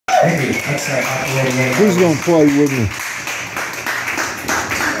Thank you. That's operating. Who's gonna play with me?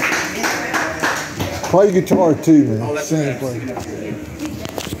 Play guitar too, man. Sing, play.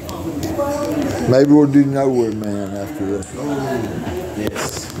 Maybe we'll do Nowhere Man after this.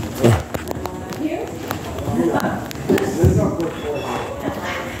 Yes.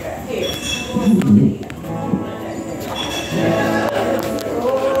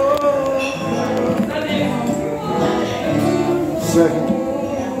 Second.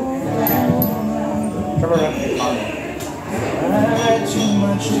 Come around. I had too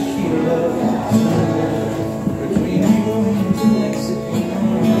much tequila between you and Mexico.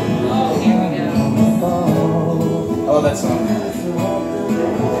 Oh, here we go. Oh, that song.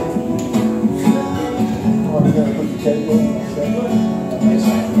 Oh, you gotta put the cable in. Yes,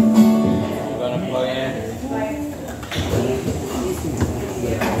 sir. You gonna plug in?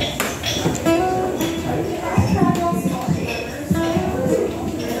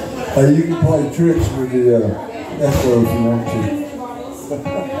 You can play tricks with the echo if you want to.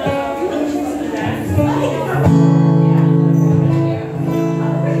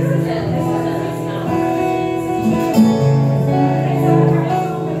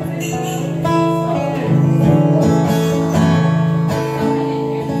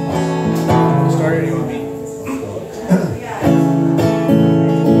 Start it, you want me?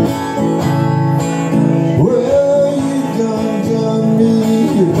 Well, you done me,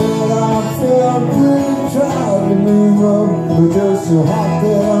 but I felt good trying to move up, but just so hot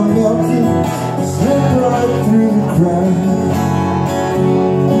that I'm melting, slipped right through the cracks,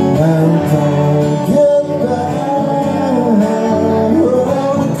 and can't get back.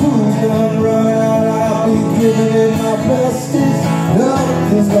 Well, the cool's done run out, I'll be giving it my bestest.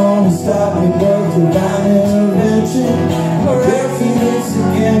 Nothing's gonna stop me but divine intervention. I reckon it's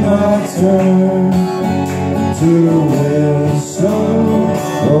again my turn to win some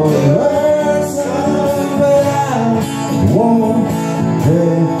or learn some, but I won't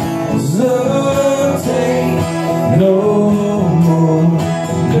hesitate no more,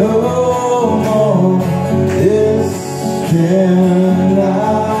 no more. This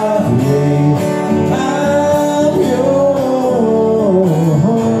cannot wait. I'm yours.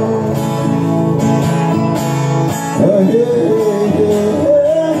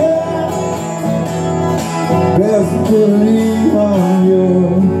 Best believe I'm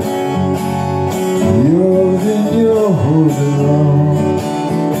yours, yours and yours alone.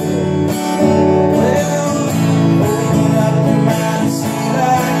 Well, open up your mind and see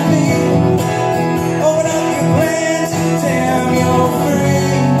like me. Open up your plans and tell me you're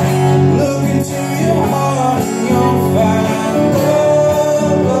free. Look into your heart and you'll find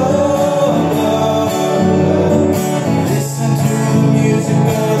love, love, love. Listen to the music of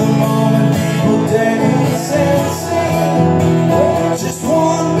the moment. People dance and sing. Just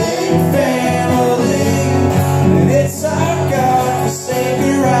one big family, and it's our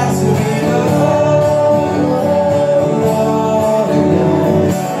God-forsaken right to be loved, loved.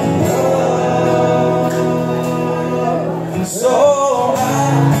 So I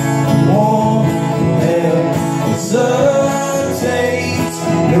won't hesitate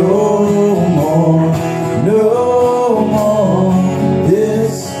no more, no more.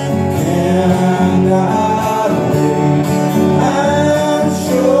 This cannot wait. I'm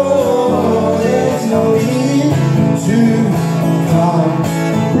sure there's no need to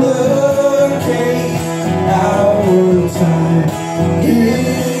complicate our time.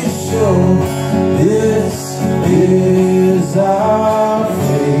 Is sure this is our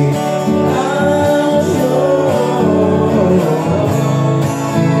fate. I'm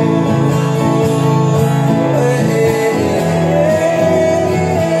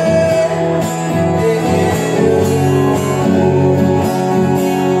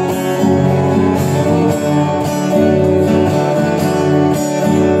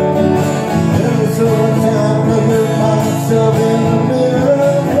Every single time I look myself in the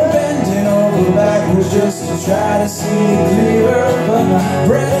mirror, bending over backwards just to try to see clearer, but my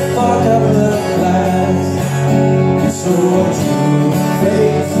breath fogged up the glass. And so I drew the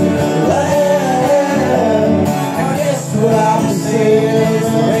face and laughed. I guess what I was saying is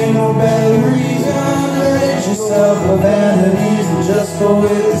there ain't no better reason to rid yourself of vanities and just go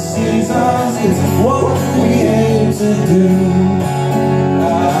with the seasons. It's what we aim to do.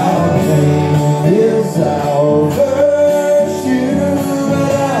 Our name is our virtue,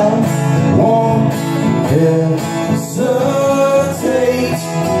 but I won't hesitate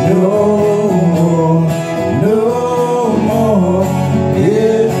no more, no more.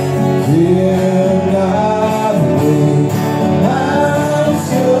 It cannot wait. I'm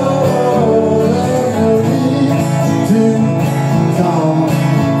sure there's no need to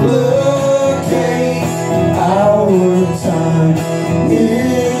complicate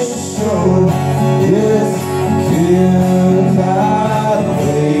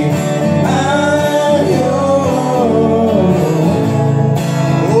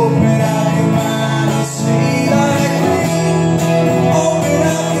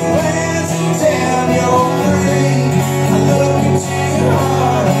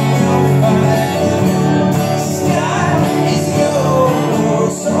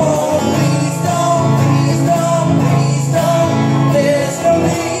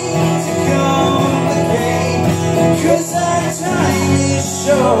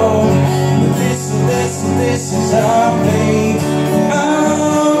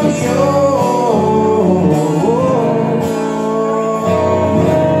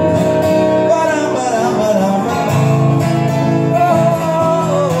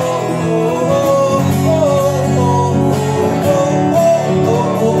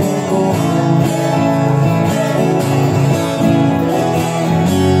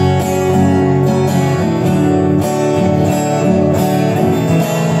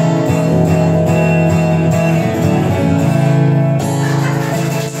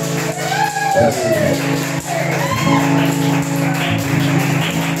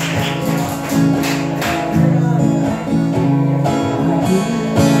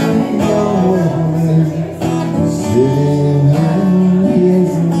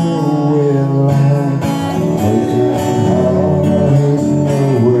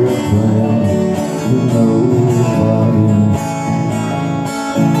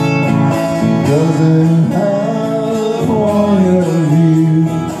Doesn't have one of you,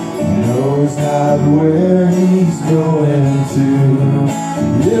 knows not where he's going to.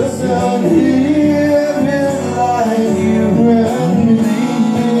 Yes, I'm here like you and me.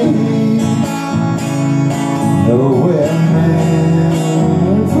 Nowhere,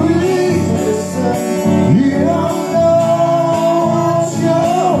 man, please listen. You don't know what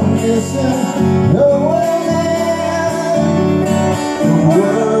you're missing. Nowhere, man, the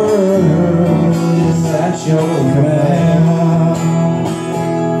world is at your command.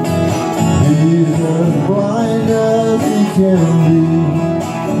 He's as blind as he can be,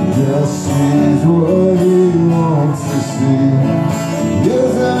 just sees what he wants to see.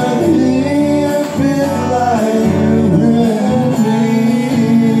 Yes, I'm here, a bit like you and me.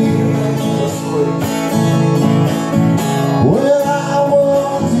 When I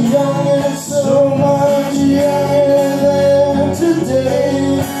was young and so much younger than today,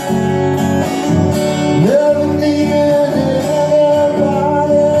 never needed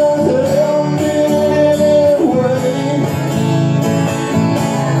anybody to help me in any way.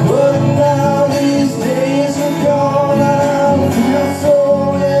 But now these days are gone, I feel so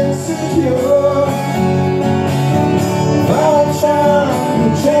insecure. I'm trying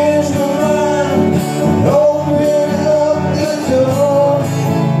to change my mind, open up the door.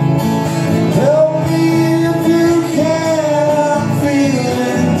 Help me if you can, I'm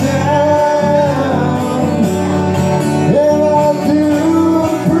feeling down. And I do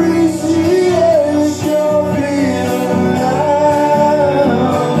appreciate your being around.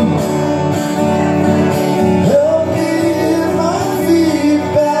 Help me get my feet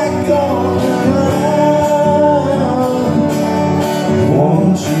back on the ground.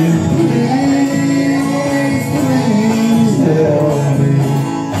 Won't you please, please help me?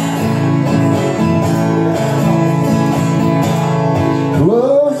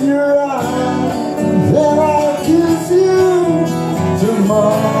 Close your eyes and I'll kiss you.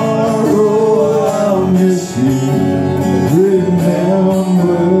 Tomorrow I'll miss you.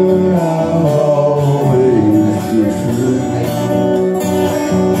 Remember, I'll always be true.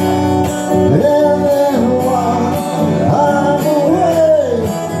 And then while I'm away,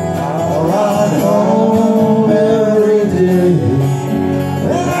 I'll ride home every day.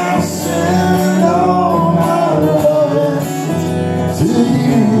 And I'll send all my loving to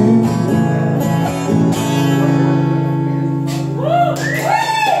you.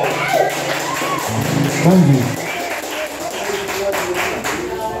 Thank you.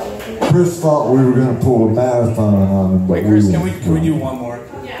 Chris thought we were going to pull a marathon on him. Wait, Chris, can we do one more?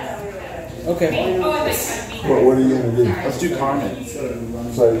 Okay. What are you going to do? Let's do Carmen. Say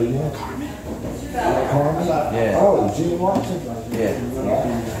it again. Carmen? Yeah. Oh, Gene Watson? Yeah.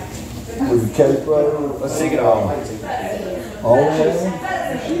 With the cape right? Let's take it all. All the way?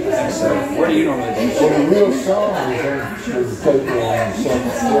 So, where do you normally do? So the real song is with the cape on the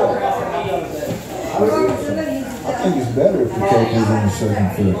second floor. I think it's better if the cape is on the second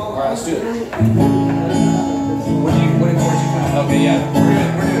floor. Alright, let's do it. What chords you put? Okay, yeah. We're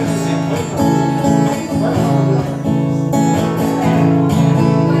doing it the same way.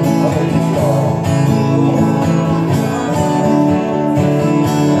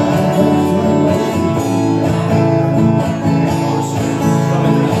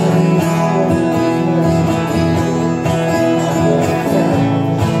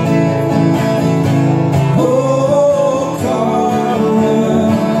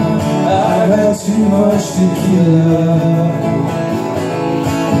 Too much tequila,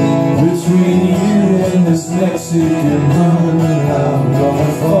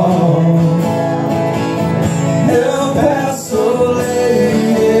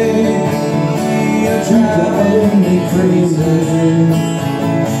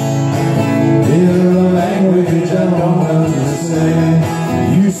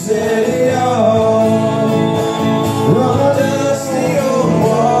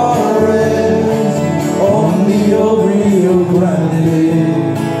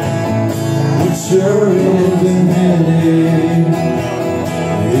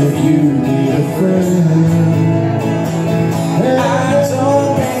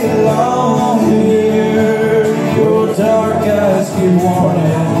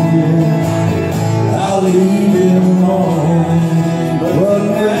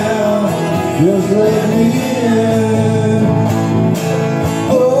 let me in.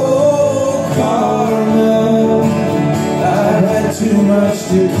 Oh, Carmen, I've had too much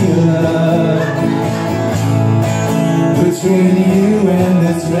tequila. Between you and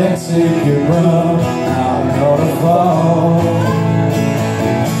this Mexican rum, I'm gonna fall.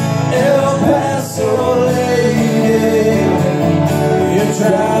 El Paso lady, you're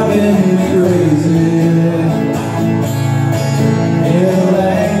driving me crazy. In a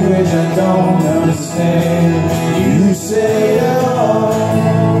language I don't understand, you say oh,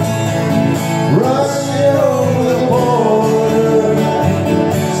 rushing over the border,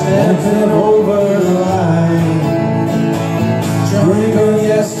 stepping over the line, drinking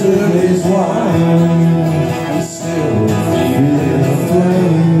yesterday's wine, and still feeling the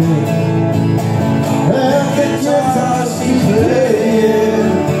flame. And the guitars keep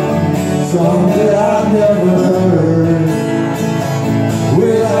playing songs that I've never heard.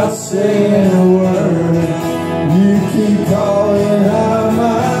 Without saying a word, you keep calling out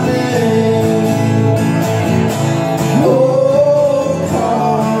my name. Oh,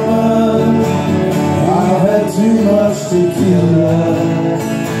 Carmen, I've had too much tequila.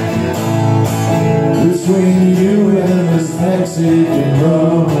 Between you and this Mexican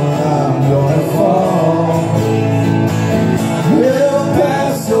rum, I'm gonna fall. El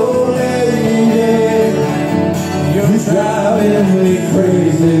Paso lady, you're driving me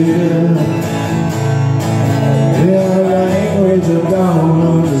crazy. In a language I don't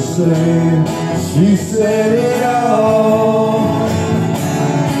understand, she said it all.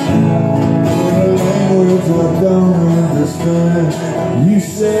 In a language I don't understand, you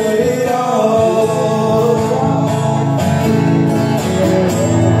said it all.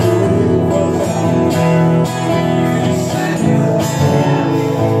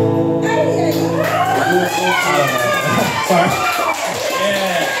 Sorry.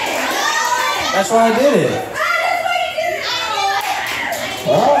 Yeah. That's why I did it.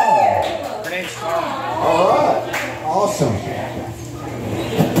 Oh. Her name's Carmen. All right. Awesome.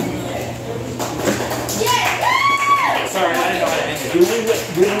 Sorry, I didn't know how to end it. Did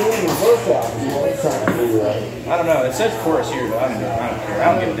we reverse out? You want to try to do that? I don't know. It says chorus here, but I don't care. I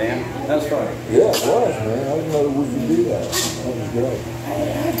don't give a damn. That was fun. Yeah, it was, man. I didn't know we could do that. That was great.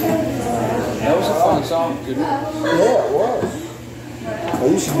 That was a fun song. Good. Yeah, it was. I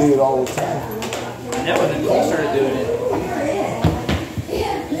used to do it all the time. That was when Nicole started doing it.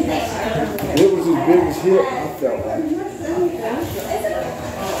 It was his biggest hit, I felt like.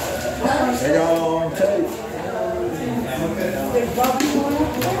 They got it on tape.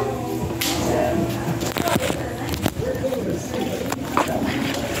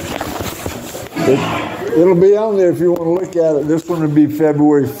 It'll be on there if you want to look at it. This one will be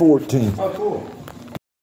February 14th. Oh, cool.